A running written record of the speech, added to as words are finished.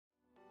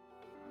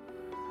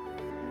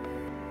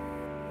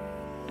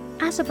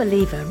As a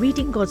believer,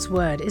 reading God's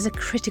Word is a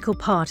critical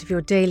part of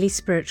your daily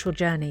spiritual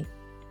journey.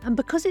 And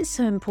because it's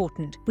so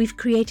important, we've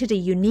created a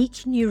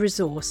unique new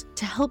resource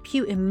to help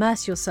you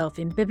immerse yourself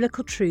in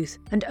biblical truth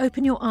and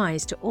open your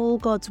eyes to all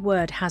God's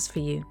Word has for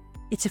you.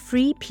 It's a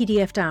free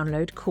PDF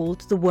download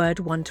called The Word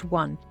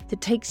 1-to-1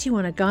 that takes you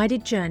on a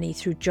guided journey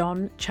through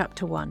John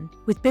chapter 1.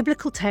 With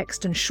biblical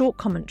text and short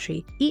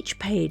commentary, each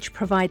page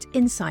provides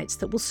insights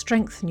that will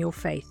strengthen your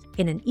faith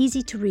in an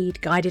easy-to-read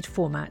guided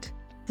format.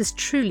 There's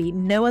truly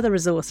no other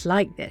resource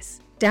like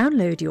this.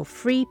 Download your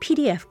free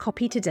PDF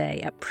copy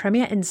today at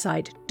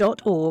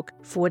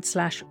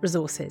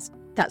premierinsight.org/resources.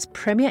 That's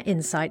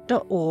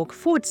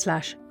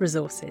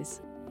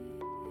premierinsight.org/resources.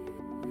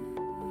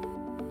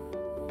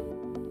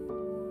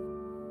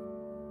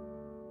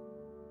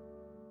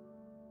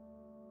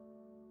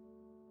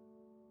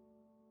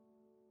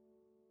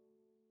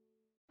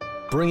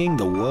 Bringing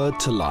the Word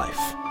to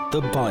life.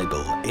 The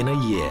Bible in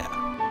a year.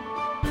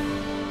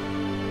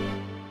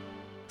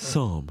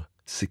 Psalm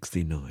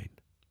 69.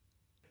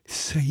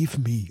 Save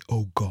me,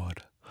 O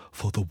God,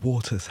 for the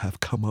waters have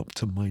come up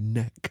to my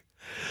neck.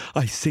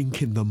 I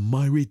sink in the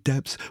miry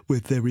depths where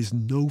there is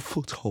no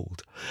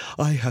foothold.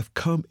 I have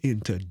come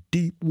into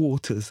deep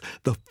waters,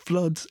 the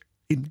floods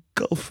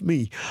engulf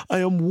me.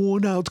 I am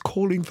worn out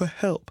calling for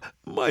help.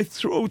 My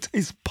throat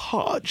is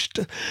parched.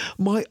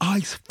 My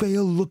eyes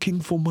fail looking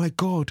for my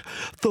God.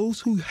 Those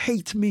who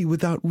hate me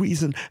without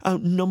reason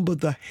outnumber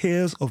the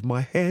hairs of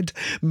my head.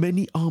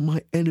 Many are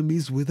my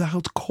enemies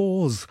without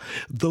cause.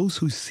 Those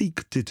who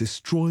seek to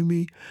destroy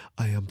me,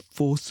 I am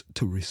forced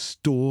to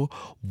restore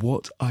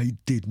what I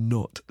did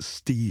not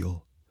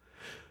steal.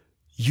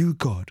 You,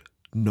 God,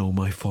 know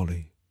my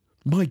folly.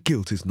 My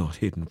guilt is not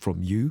hidden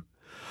from you.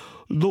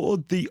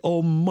 Lord the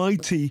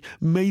Almighty,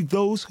 may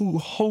those who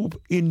hope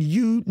in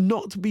you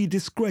not be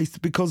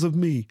disgraced because of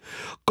me.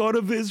 God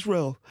of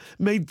Israel,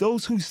 may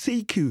those who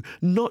seek you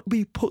not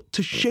be put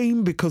to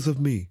shame because of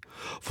me.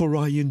 For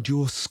I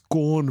endure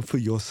scorn for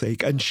your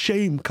sake, and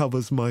shame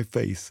covers my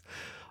face.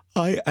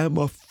 I am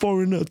a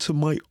foreigner to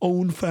my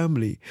own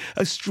family,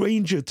 a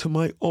stranger to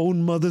my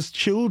own mother's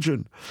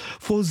children.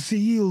 For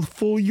zeal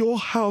for your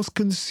house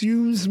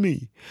consumes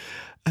me,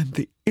 and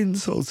the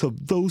insults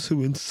of those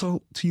who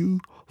insult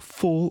you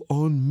fall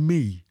on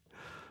me.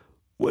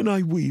 When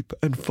I weep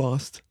and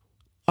fast,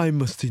 I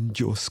must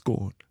endure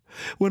scorn.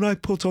 When I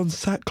put on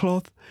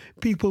sackcloth,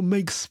 people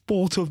make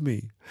sport of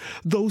me.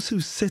 Those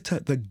who sit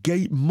at the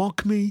gate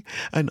mock me,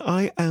 and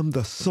I am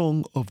the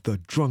song of the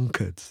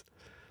drunkards.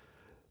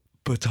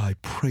 But I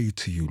pray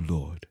to you,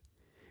 Lord,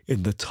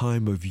 in the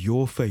time of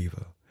your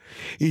favor.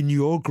 In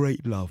your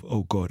great love,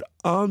 O God,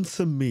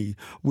 answer me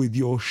with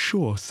your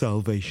sure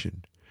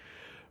salvation.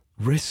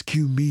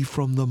 Rescue me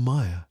from the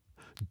mire.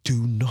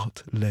 Do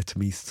not let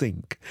me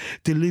sink.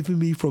 Deliver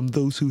me from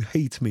those who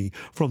hate me,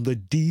 from the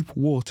deep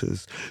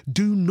waters.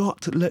 Do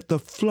not let the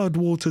flood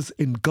waters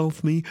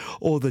engulf me,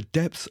 or the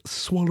depths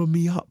swallow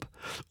me up,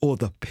 or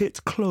the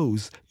pit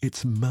close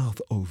its mouth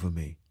over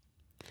me.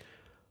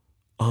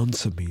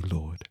 Answer me,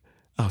 Lord,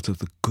 out of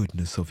the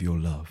goodness of your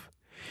love.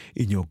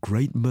 In your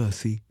great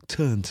mercy,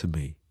 turn to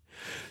me.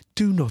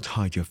 Do not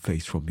hide your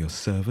face from your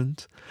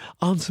servant.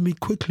 Answer me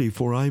quickly,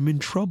 for I am in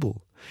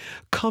trouble.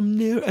 Come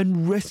near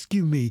and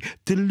rescue me.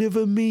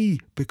 Deliver me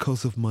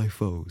because of my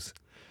foes.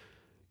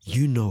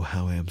 You know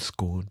how I am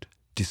scorned,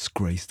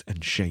 disgraced,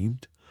 and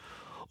shamed.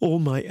 All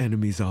my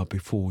enemies are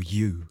before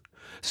you.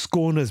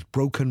 Scorn has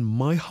broken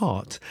my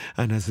heart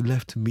and has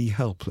left me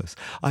helpless.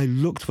 I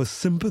looked for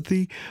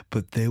sympathy,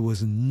 but there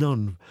was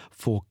none.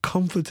 For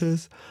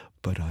comforters,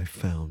 but I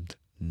found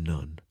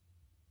none.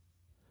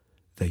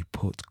 They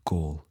put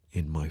gall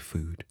in my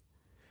food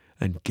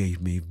and gave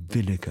me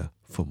vinegar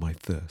for my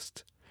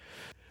thirst.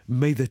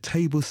 May the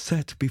table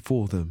set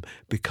before them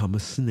become a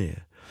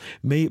snare.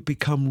 May it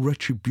become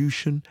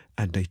retribution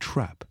and a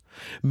trap.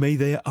 May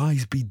their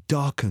eyes be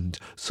darkened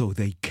so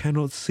they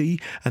cannot see,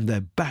 and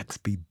their backs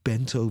be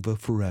bent over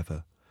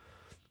forever.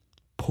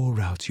 Pour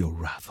out your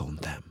wrath on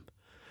them.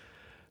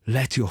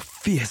 Let your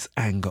fierce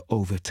anger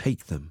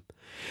overtake them.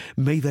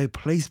 May their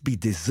place be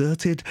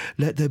deserted.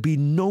 Let there be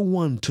no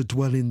one to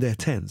dwell in their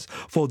tents,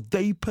 for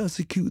they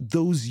persecute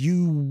those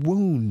you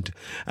wound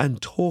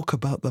and talk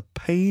about the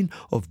pain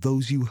of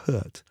those you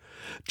hurt.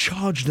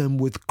 Charge them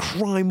with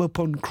crime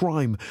upon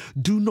crime.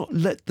 Do not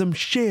let them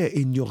share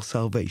in your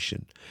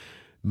salvation.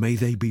 May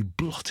they be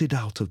blotted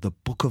out of the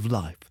book of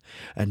life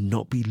and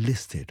not be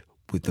listed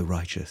with the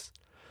righteous.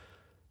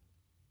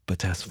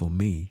 But as for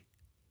me,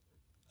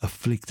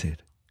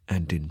 afflicted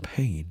and in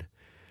pain,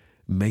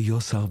 may your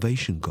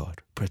salvation,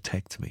 God,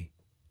 protect me.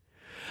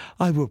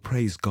 I will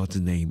praise God's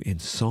name in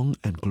song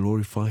and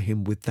glorify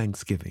him with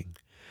thanksgiving.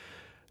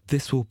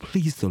 This will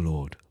please the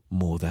Lord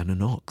more than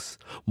an ox,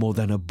 more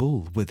than a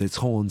bull with its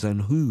horns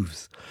and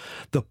hooves.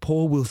 The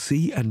poor will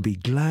see and be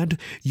glad.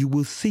 You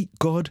will seek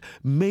God.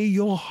 May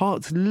your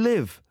hearts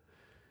live.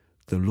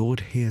 The Lord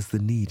hears the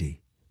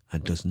needy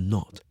and does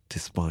not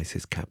despise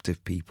his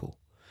captive people.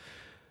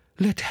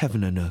 Let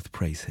heaven and earth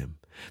praise him.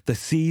 the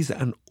seas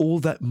and all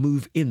that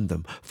move in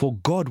them, for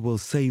God will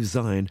save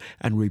Zion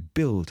and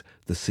rebuild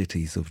the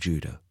cities of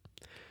Judah.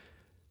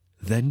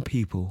 Then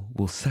people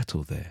will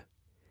settle there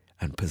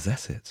and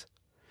possess it.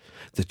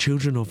 The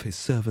children of his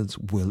servants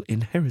will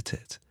inherit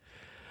it,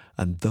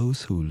 and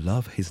those who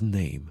love his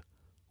name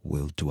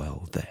will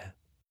dwell there.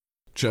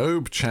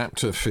 Job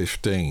chapter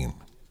 15.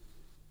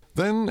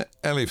 Then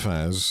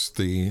Eliphaz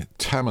the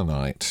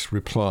Temanite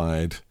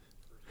replied,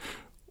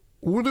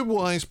 "Would a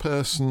wise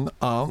person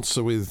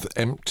answer with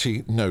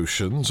empty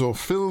notions, or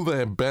fill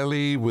their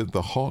belly with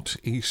the hot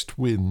east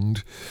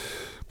wind?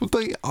 Would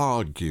they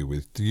argue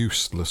with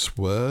useless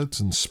words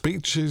and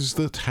speeches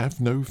that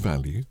have no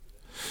value?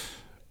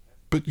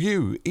 But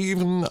you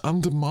even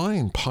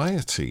undermine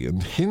piety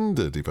and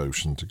hinder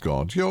devotion to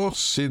God. Your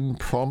sin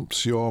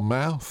prompts your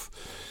mouth.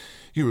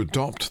 You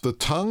adopt the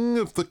tongue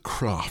of the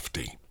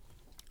crafty.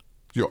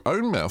 Your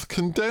own mouth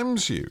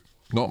condemns you,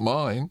 not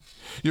mine.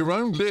 Your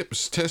own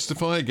lips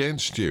testify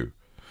against you.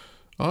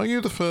 Are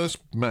you the first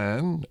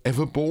man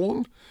ever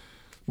born?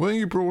 Were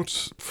you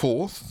brought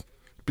forth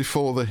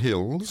before the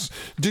hills?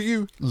 Do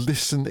you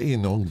listen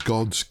in on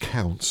God's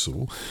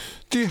counsel?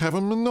 Do you have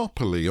a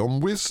monopoly on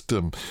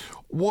wisdom?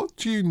 What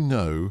do you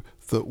know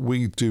that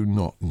we do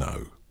not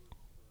know?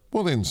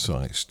 What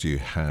insights do you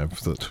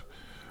have that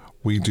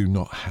we do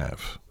not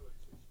have?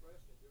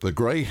 The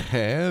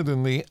grey-haired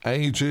and the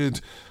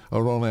aged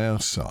are on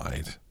our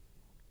side.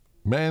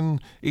 Men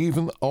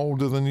even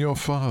older than your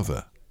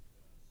father.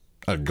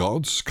 Are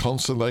God's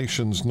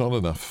consolations not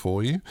enough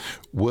for you?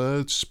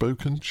 Words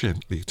spoken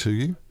gently to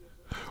you?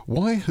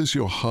 Why has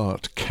your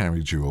heart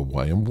carried you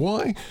away, and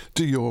why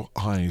do your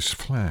eyes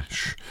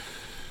flash?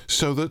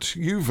 So that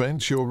you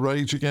vent your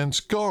rage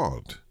against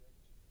God,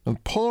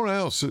 and pour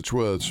out such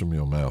words from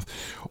your mouth.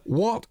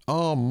 What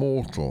are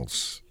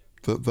mortals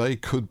that they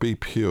could be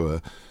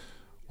pure,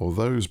 or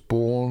those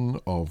born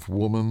of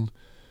woman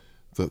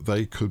that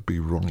they could be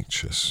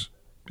righteous?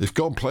 If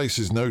God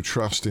places no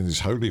trust in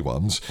his holy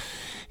ones,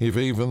 if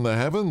even the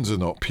heavens are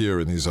not pure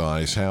in his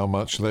eyes, how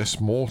much less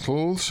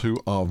mortals who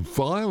are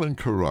vile and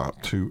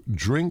corrupt, who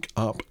drink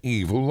up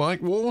evil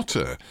like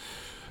water?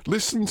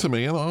 Listen to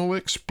me and I'll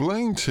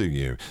explain to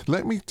you.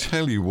 Let me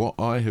tell you what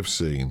I have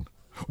seen,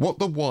 what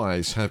the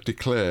wise have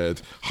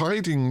declared,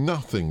 hiding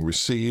nothing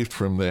received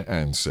from their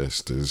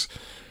ancestors,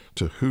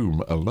 to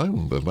whom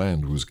alone the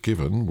land was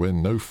given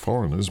when no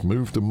foreigners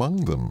moved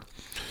among them.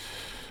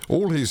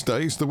 All his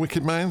days the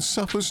wicked man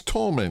suffers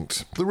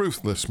torment, the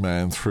ruthless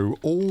man through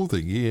all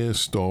the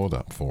years stored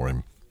up for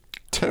him.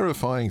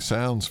 Terrifying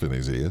sounds fill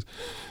his ears.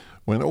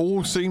 When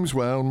all seems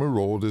well,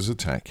 marauders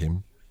attack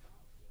him.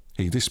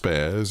 He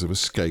despairs of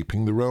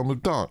escaping the realm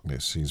of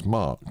darkness. He's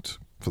marked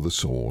for the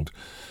sword.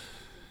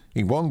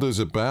 He wanders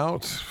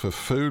about for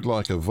food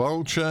like a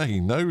vulture.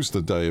 He knows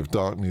the day of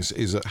darkness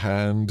is at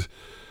hand.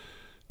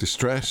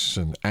 Distress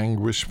and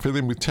anguish fill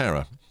him with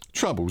terror.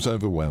 Troubles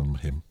overwhelm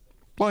him.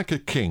 Like a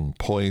king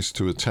poised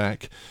to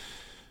attack,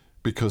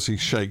 because he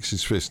shakes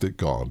his fist at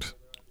God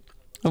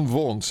and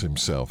vaunts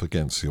himself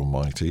against the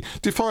Almighty,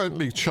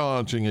 defiantly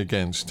charging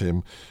against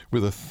him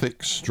with a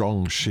thick,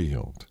 strong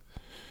shield.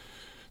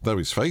 Though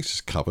his face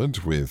is covered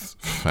with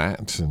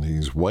fat and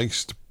his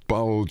waist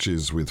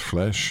bulges with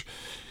flesh,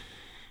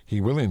 he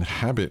will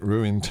inhabit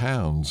ruined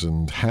towns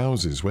and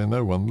houses where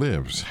no one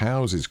lives,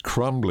 houses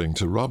crumbling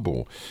to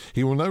rubble.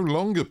 He will no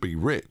longer be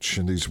rich,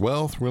 and his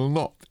wealth will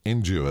not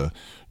endure,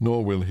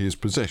 nor will his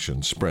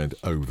possessions spread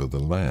over the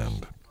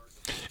land.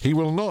 He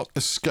will not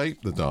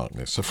escape the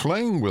darkness. A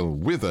flame will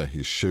wither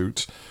his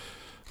shoot,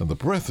 and the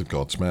breath of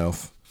God's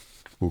mouth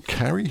will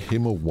carry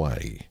him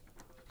away.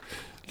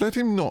 Let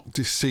him not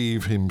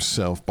deceive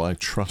himself by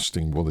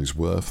trusting what is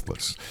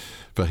worthless,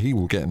 for he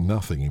will get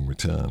nothing in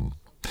return.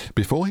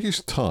 Before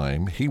his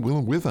time he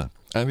will wither,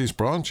 and his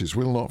branches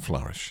will not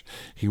flourish.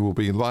 He will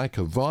be like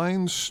a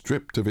vine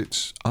stripped of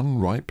its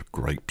unripe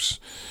grapes,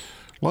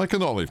 like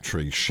an olive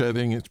tree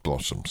shedding its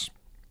blossoms.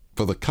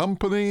 For the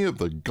company of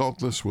the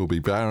godless will be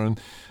barren,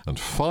 and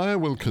fire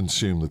will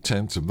consume the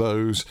tents of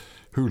those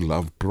who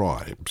love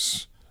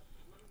bribes.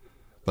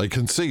 They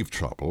conceive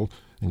trouble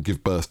and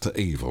give birth to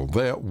evil.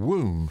 Their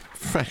womb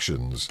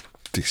fashions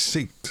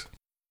deceit.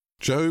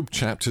 Job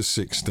chapter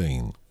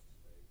 16.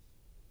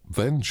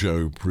 Then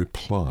Job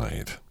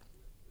replied,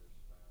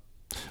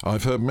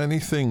 I've heard many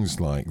things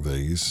like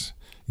these.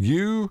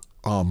 You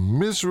are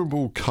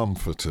miserable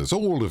comforters,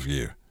 all of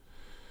you.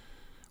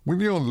 Will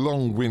your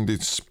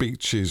long-winded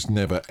speeches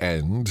never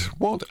end?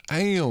 What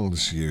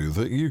ails you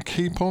that you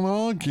keep on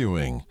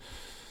arguing?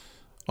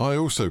 I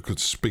also could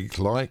speak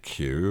like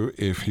you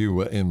if you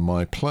were in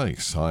my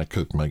place. I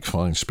could make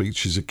fine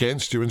speeches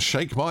against you and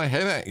shake my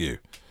head at you.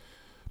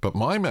 But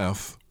my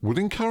mouth would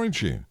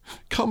encourage you.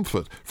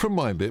 Comfort from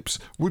my lips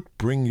would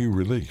bring you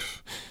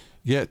relief.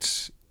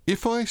 Yet,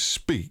 if I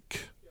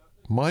speak,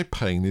 my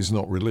pain is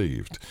not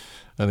relieved,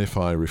 and if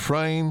I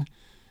refrain,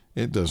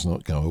 it does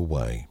not go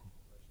away.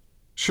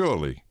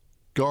 Surely,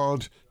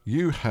 God,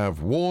 you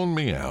have worn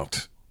me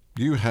out.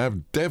 You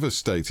have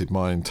devastated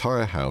my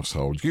entire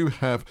household. You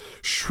have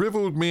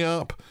shriveled me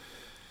up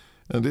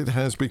and it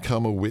has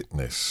become a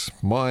witness.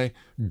 My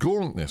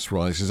gauntness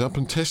rises up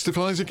and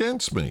testifies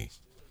against me.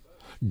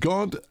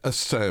 God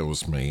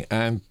assails me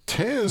and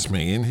tears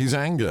me in his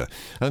anger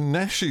and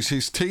gnashes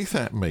his teeth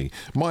at me.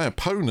 My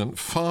opponent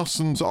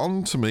fastens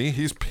onto me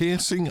his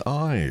piercing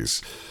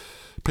eyes.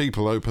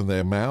 People open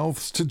their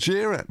mouths to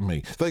jeer at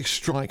me. They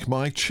strike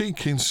my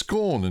cheek in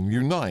scorn and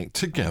unite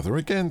together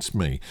against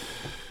me.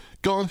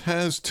 God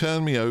has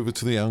turned me over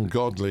to the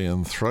ungodly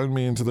and thrown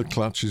me into the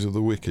clutches of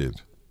the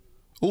wicked.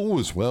 All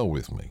was well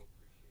with me,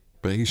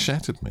 but he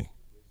shattered me.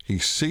 He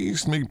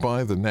seized me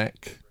by the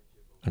neck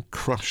and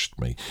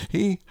crushed me.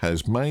 He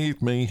has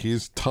made me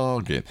his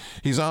target.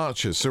 His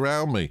archers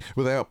surround me.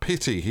 Without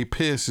pity, he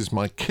pierces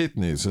my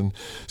kidneys and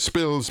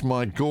spills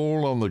my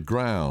gall on the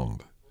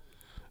ground.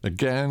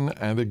 Again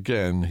and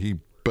again he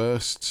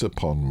bursts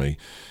upon me.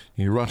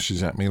 He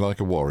rushes at me like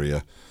a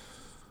warrior.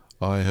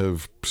 I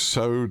have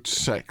sewed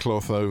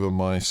sackcloth over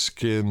my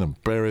skin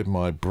and buried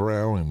my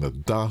brow in the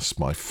dust.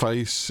 My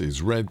face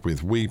is red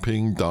with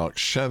weeping. Dark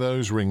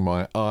shadows ring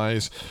my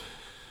eyes.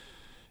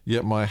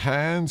 Yet my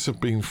hands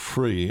have been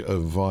free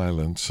of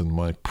violence, and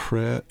my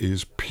prayer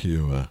is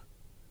pure.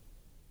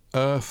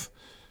 Earth,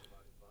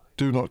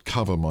 do not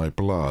cover my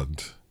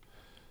blood.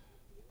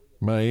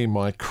 May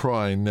my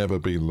cry never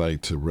be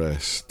laid to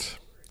rest.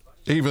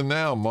 Even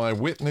now my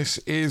witness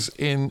is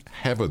in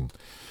heaven.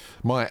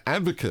 My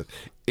advocate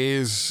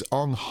is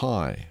on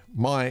high.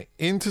 My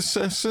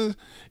intercessor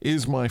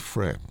is my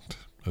friend,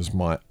 as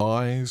my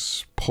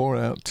eyes pour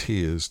out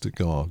tears to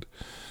God.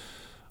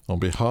 On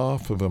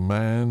behalf of a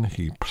man,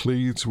 he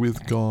pleads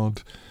with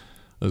God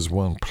as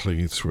one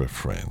pleads for a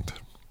friend.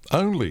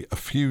 Only a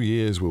few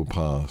years will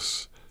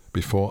pass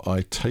before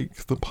I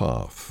take the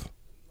path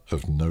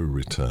of no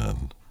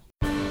return.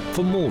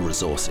 For more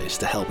resources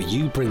to help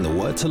you bring the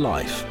word to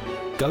life,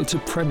 go to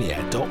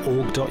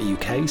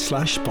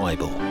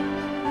premier.org.uk/Bible.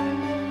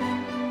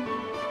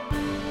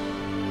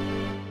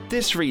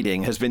 This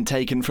reading has been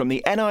taken from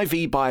the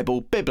NIV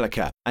Bible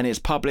Biblica and is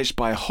published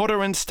by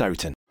Hodder and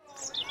Stoughton.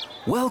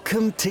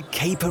 Welcome to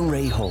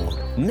Capernwray Hall,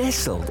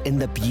 nestled in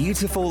the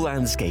beautiful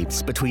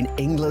landscapes between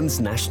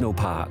England's national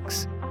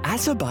parks.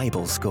 As a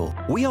Bible school,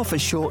 we offer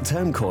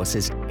short-term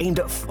courses aimed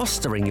at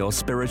fostering your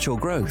spiritual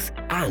growth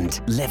and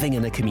living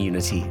in a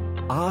community.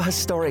 Our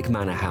historic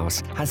manor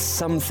house has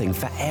something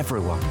for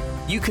everyone.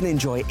 You can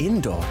enjoy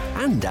indoor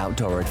and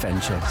outdoor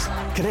adventures,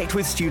 connect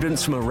with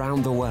students from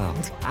around the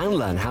world, and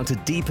learn how to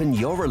deepen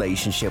your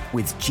relationship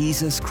with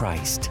Jesus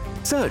Christ.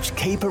 Search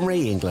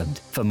Capernwray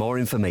England for more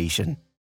information.